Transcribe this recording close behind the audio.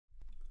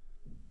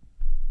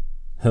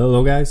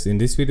Hello guys, in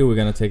this video we're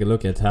gonna take a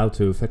look at how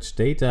to fetch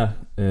data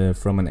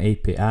from an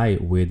API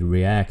with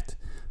React.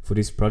 For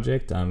this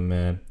project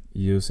I'm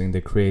using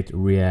the create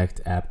React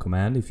app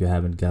command. If you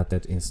haven't got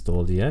that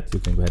installed yet, you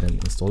can go ahead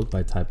and install it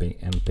by typing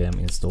npm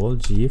install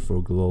g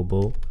for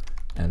global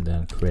and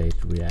then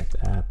create React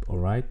app.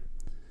 Alright,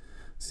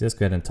 so just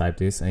go ahead and type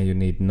this, and you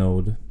need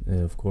Node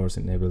of course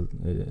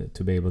enabled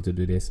to be able to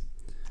do this.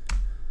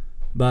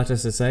 But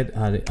as I said,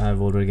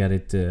 I've already got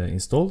it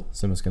installed,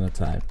 so I'm just gonna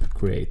type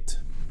create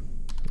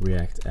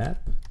React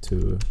app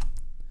to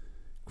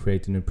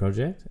create a new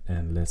project,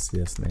 and let's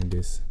just name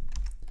this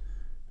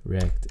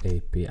React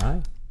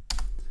API,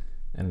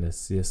 and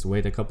let's just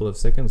wait a couple of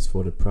seconds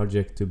for the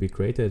project to be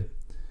created.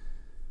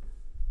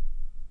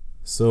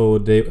 So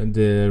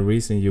the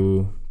reason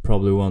you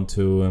probably want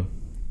to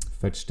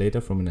fetch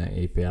data from an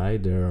API,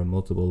 there are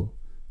multiple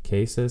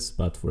cases,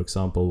 but for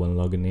example when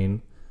logging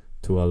in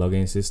to a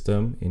login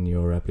system in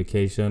your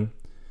application,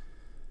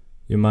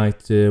 you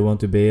might want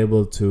to be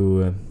able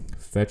to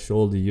fetch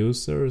all the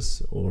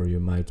users, or you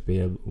might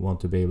want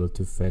to be able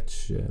to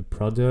fetch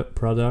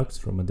products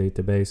from a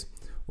database,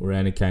 or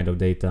any kind of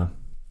data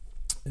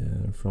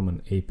from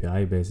an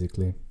API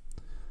basically.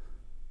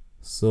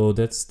 So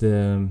that's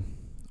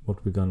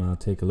what we're gonna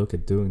take a look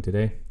at doing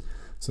today.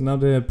 So now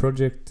the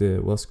project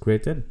was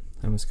created.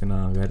 I'm just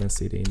gonna go ahead and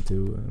sit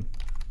into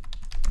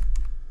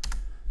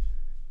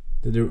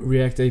the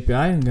React API.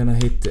 I'm gonna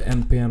hit the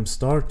npm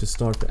start to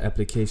start the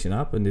application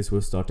up, and this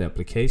will start the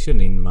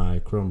application in my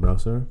Chrome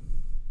browser,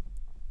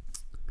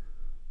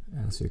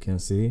 as you can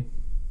see.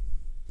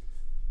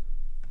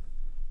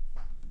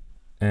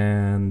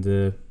 And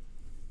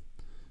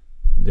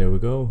there we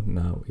go,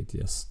 now it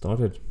just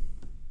started.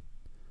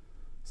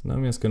 So now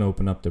I'm just gonna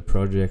open up the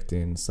project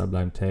in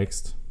Sublime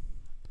text.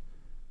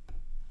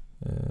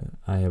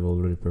 I have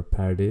already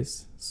prepared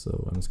this,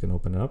 so I'm just gonna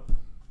open it up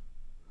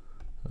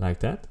like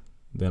that.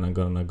 Then I'm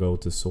gonna go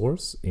to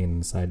source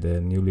inside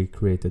the newly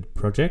created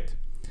project,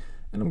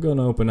 and I'm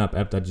gonna open up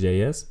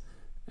app.js,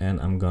 and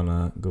I'm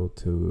gonna go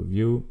to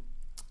view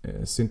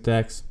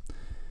syntax,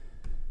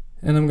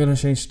 and I'm gonna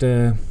change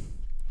the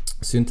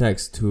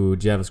syntax to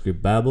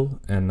JavaScript Babel.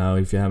 And now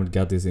if you haven't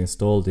got this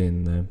installed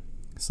in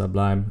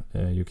Sublime,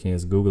 you can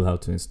just Google how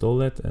to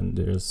install it, and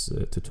there's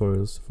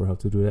tutorials for how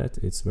to do that.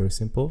 It's very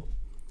simple.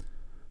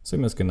 So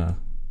I'm just gonna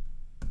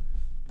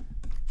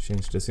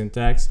change the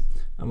syntax.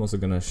 I'm also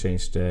gonna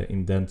change the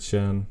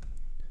indentation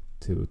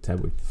to tab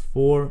width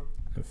 4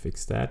 and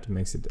fix that.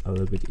 Makes it a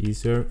little bit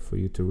easier for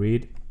you to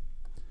read.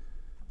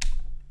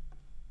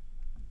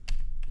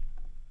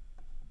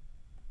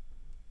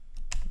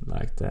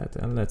 Like that.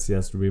 And let's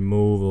just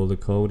remove all the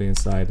code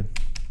inside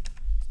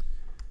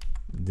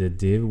the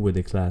div with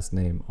the class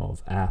name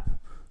of app.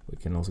 We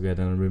can also go ahead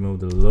and remove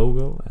the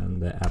logo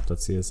and the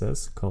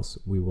app.css because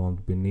we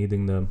won't be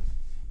needing them.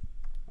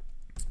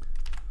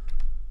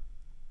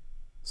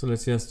 So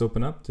let's just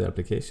open up the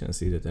application and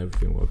see that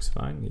everything works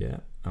fine. Yeah,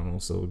 I'm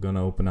also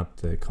gonna open up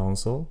the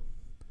console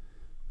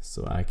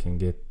so I can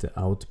get the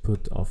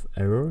output of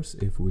errors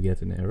if we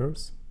get any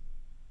errors.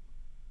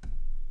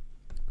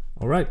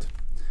 Alright,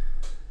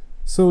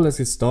 so let's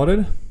get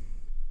started.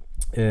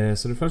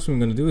 So the first thing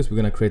we're gonna do is we're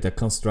gonna create a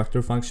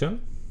constructor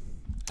function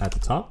at the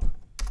top.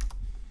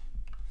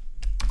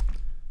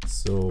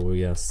 So we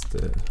just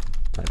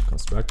type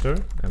constructor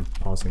and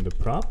passing the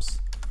props.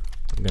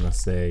 I'm gonna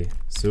say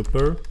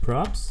super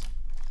props,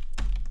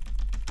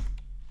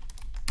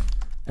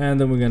 and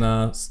then we're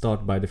gonna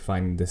start by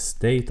defining the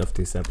state of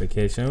this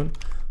application.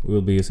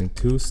 We'll be using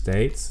two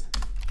states.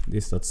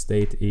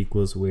 This.state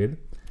equals with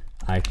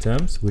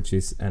items, which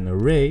is an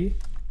array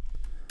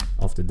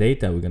of the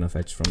data we're gonna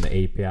fetch from the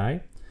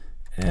API,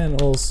 and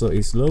also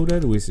is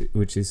loaded,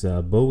 which is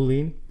a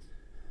boolean.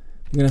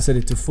 I'm gonna set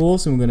it to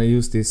false, and we're gonna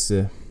use this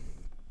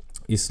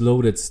is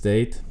loaded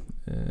state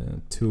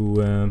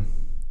to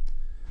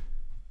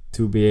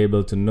be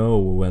able to know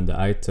when the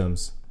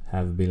items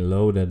have been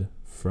loaded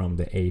from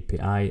the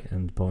API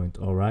endpoint.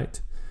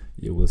 Alright,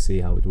 you will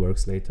see how it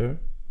works later.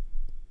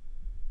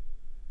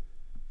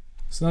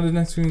 So now the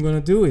next thing we're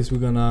gonna do is we're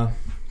gonna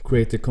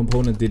create the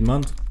component did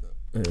mount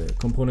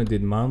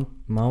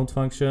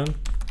function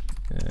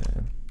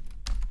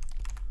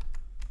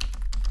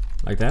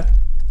like that.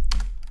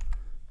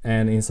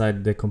 And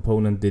inside the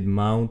component did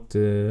mount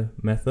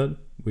method,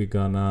 we're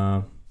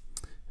gonna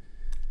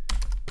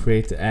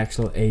create the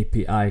actual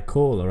API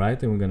call.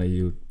 Alright, and we're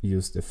gonna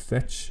use the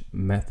fetch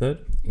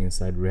method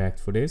inside React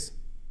for this.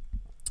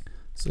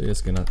 So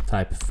just gonna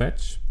type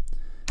fetch,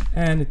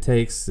 and it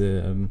takes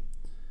a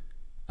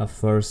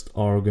first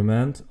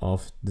argument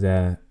of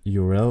the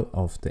URL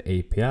of the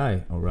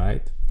API.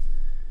 Alright,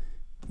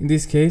 in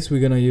this case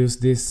we're gonna use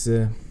this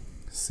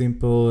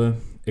simple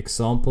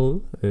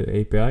example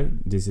API.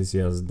 This is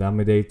just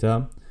dummy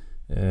data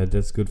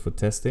that's good for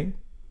testing.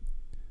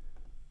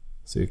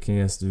 So you can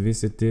just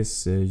visit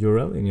this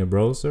URL in your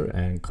browser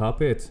and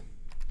copy it.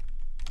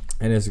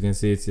 And as you can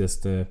see, it's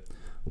just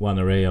one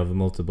array of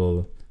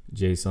multiple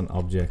JSON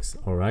objects.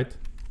 Alright,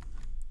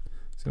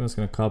 so I'm just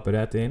gonna copy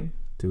that in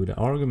to the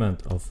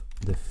argument of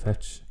the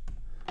fetch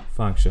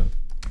function.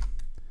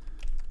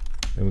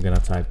 Then we're gonna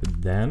type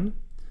then,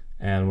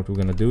 and what we're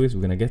gonna do is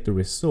we're gonna get the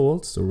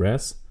result. So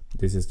res,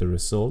 this is the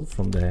result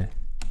from the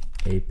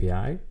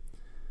API,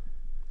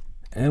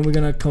 and we're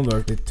gonna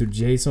convert it to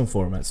JSON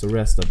format. So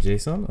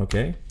res.json.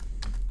 Okay.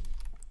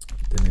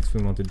 The next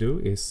thing we want to do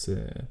is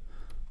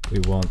we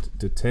want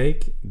to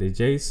take the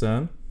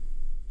JSON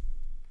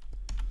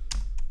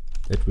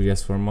that we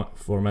just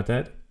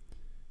formatted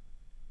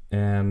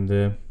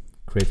and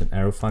create an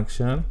arrow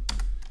function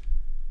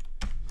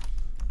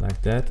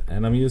like that.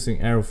 And I'm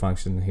using arrow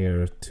function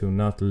here to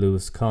not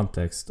lose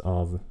context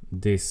of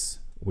this,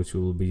 which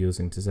we will be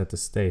using to set the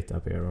state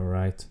up here,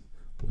 alright,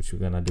 which we're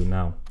gonna do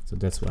now. So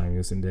that's why I'm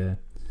using the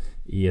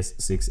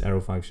ES6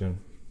 arrow function.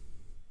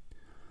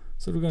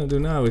 So what we're gonna do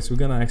now is we're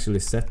gonna actually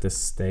set the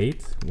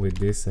state with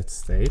this set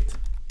state,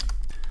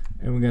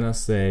 and we're gonna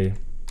say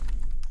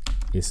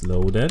is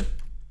loaded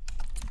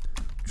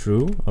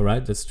true.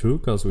 Alright, that's true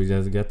because we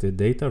just got the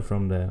data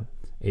from the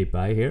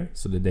API here,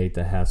 so the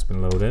data has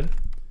been loaded.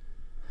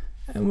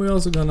 And we're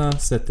also gonna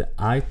set the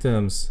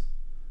items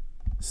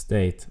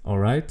state.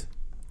 Alright,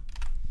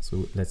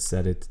 so let's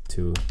set it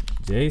to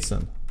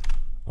JSON,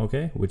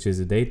 okay, which is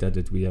the data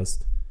that we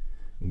just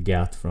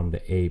got from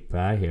the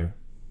API here.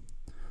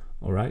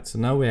 Alright, so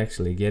now we're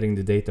actually getting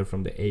the data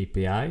from the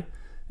API,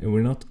 and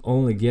we're not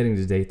only getting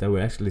the data,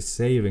 we're actually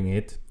saving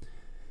it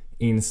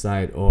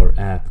inside our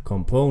app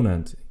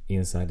component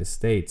inside the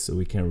state, so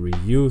we can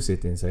reuse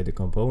it inside the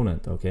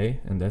component, okay,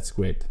 and that's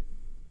great.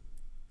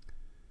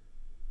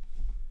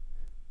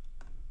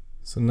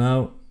 So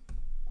now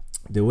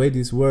the way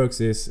this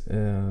works is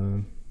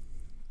the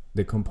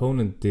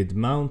component did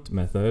mount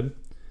method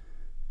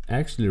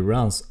actually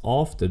runs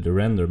after the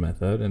render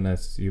method, and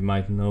as you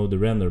might know, the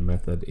render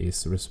method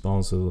is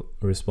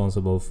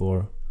responsible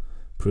for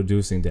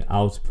producing the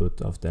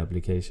output of the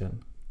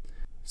application.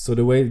 So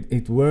the way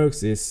it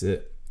works is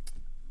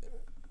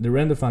the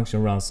render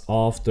function runs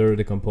after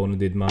the component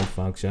did mount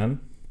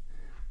function.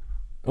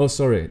 Oh,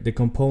 sorry, the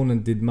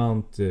component did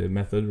mount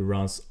method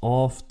runs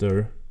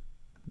after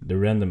the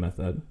render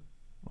method,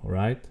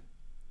 alright,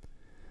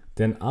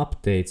 then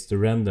updates the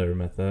render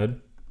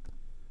method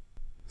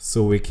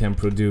so we can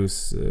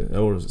produce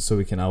or so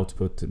we can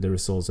output the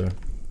results there.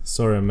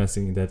 Sorry, I'm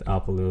messing that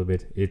up a little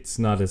bit. It's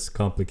not as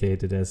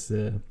complicated as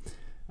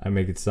I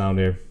make it sound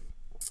here,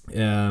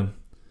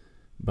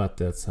 but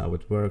that's how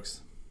it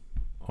works.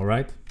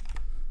 Alright,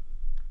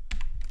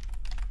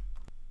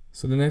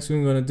 so the next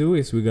thing we're gonna do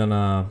is we're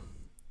gonna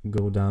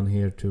go down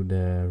here to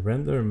the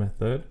render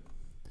method,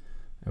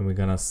 and we're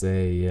gonna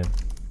say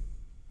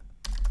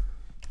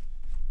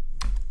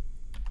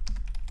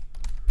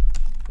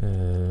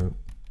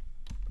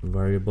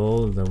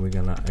variable, then we're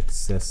gonna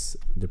access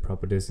the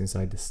properties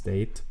inside the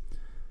state.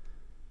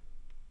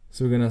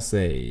 So we're gonna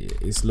say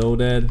is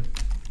loaded,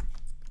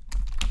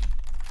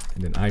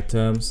 and then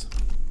items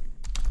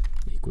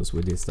equals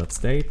with this dot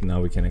state.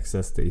 Now we can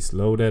access the is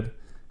loaded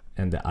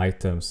and the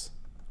items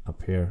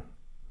up here,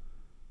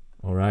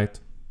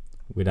 alright,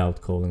 without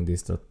calling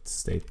this dot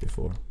state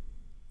before.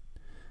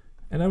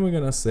 And then we're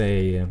gonna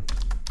say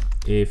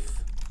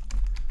if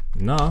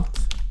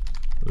not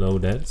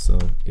loaded, so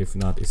if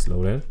not is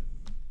loaded,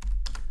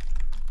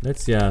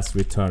 let's just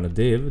return a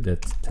div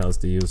that tells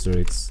the user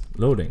it's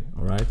loading.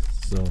 Alright,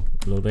 so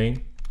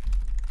loading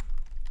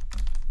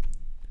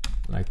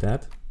like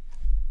that.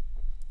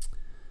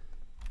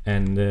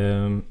 And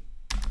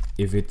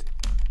if it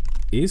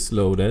is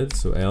loaded,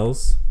 so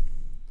else,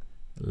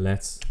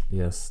 let's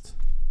just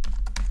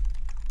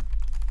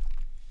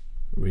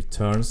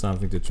return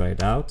something to try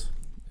it out.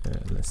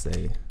 Let's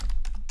say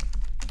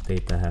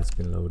data has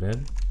been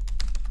loaded,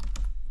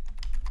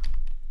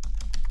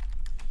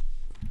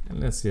 and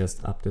let's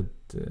just update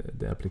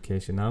the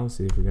application now,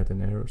 see if we get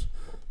any errors.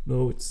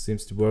 No, it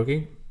seems to be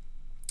working.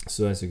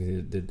 So as you can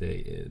see, the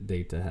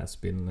data has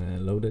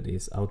been loaded,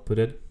 is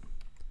outputted.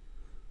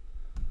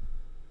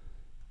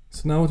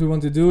 So now what we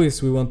want to do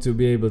is we want to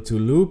be able to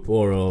loop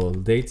our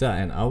data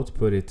and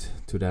output it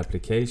to the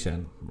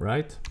application,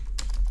 right?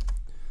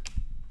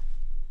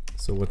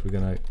 So what we're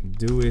gonna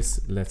do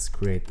is let's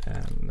create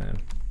an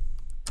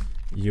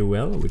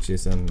UL, which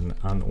is an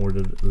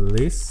unordered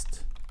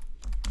list.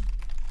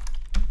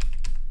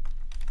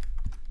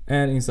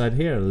 And inside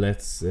here,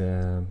 let's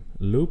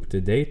loop the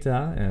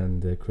data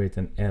and create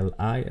an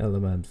li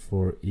element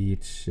for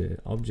each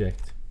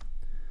object.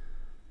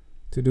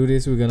 To do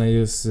this, we're gonna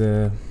use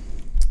the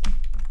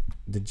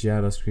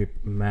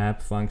JavaScript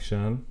map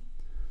function,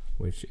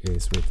 which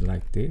is written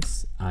like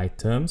this: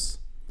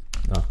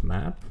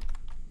 items.map.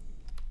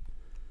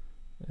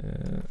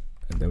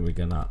 And then we're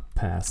gonna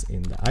pass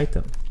in the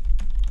item,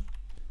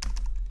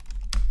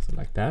 so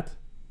like that.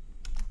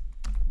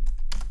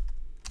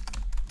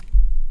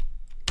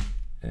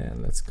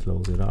 And let's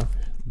close it off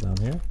down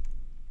here.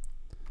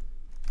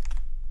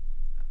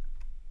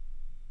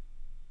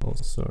 Oh,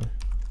 sorry,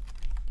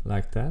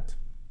 like that.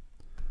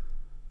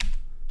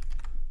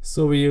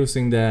 So we're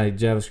using the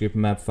JavaScript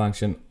map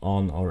function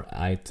on our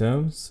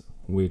items,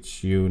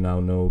 which you now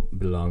know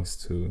belongs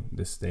to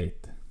the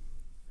state.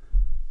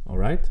 All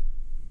right.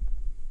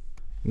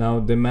 Now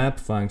the map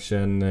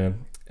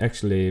function,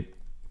 actually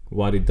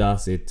what it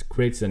does, it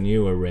creates a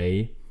new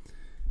array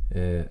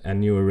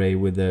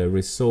with the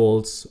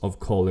results of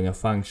calling a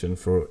function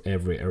for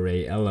every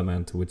array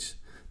element, which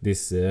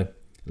this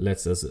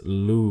lets us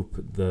loop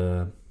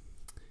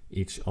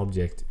each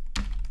object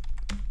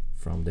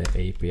from the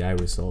API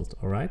result.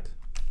 All right,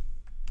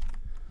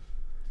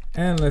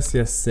 and let's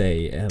just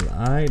say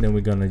li, then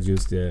we're gonna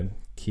use the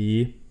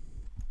key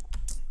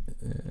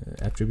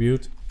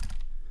attribute,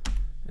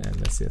 and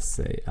let's just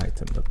say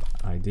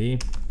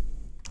item.id.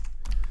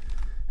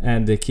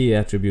 And the key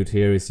attribute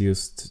here is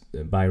used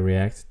by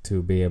React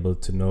to be able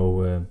to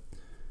know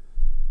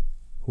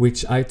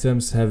which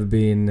items have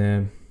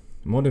been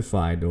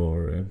modified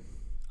or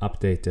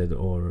updated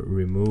or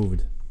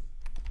removed.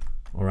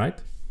 All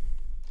right,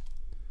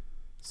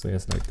 so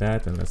just like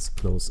that, and let's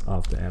close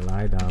off the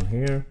li down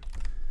here,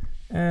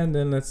 and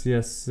then let's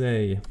just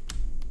say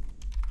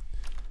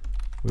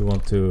we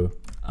want to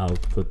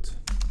output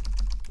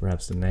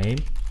perhaps the name.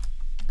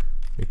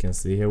 We can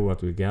see here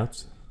what we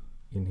got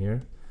in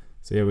here.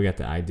 So here we got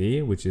the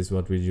ID, which is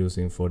what we're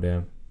using for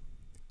the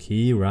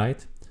key,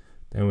 right?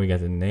 Then we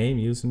got the name,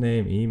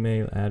 username,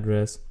 email,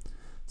 address.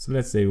 So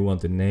let's say we want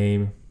the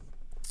name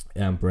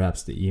and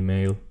perhaps the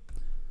email.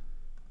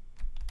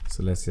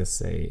 So let's just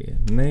say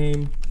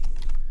name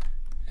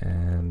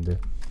and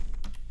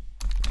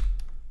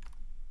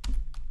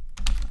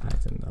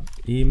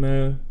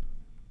item.email,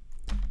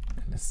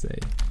 and let's say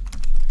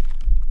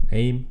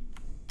name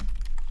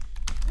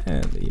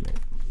and email.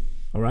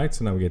 All right,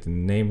 so now we get the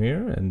name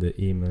here and the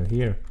email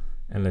here,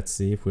 and let's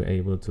see if we're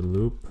able to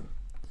loop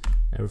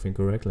everything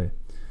correctly.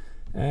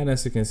 And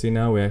as you can see,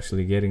 now we're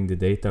actually getting the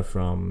data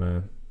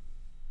from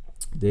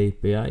the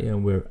API,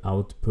 and we're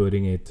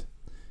outputting it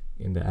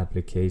in the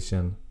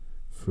application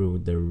through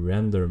the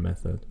render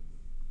method.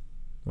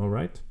 All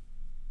right.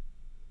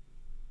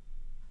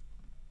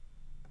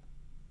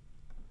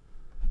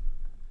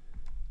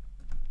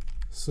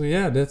 So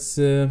yeah, that's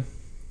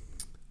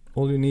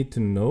all you need to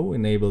know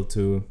and able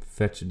to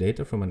fetch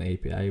data from an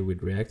API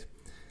with React.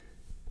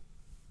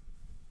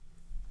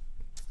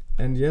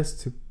 And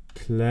just to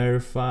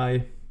clarify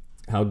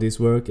how this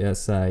works,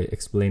 as I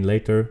explain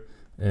later,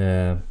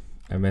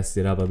 I messed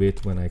it up a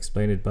bit when I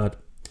explained it, but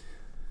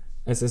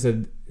as I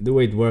said, the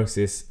way it works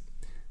is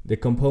the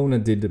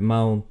component did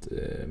mount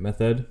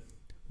method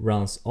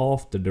runs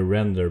after the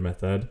render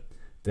method,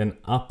 then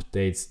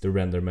updates the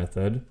render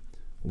method,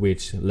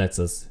 which lets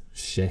us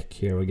check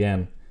here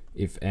again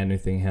if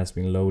anything has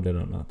been loaded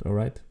or not. All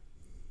right,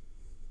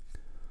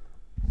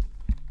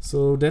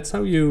 so that's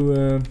how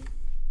you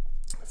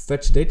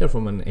fetch data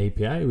from an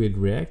API with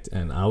React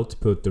and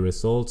output the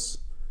results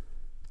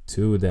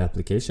to the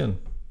application.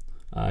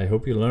 I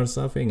hope you learned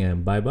something,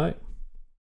 and bye bye.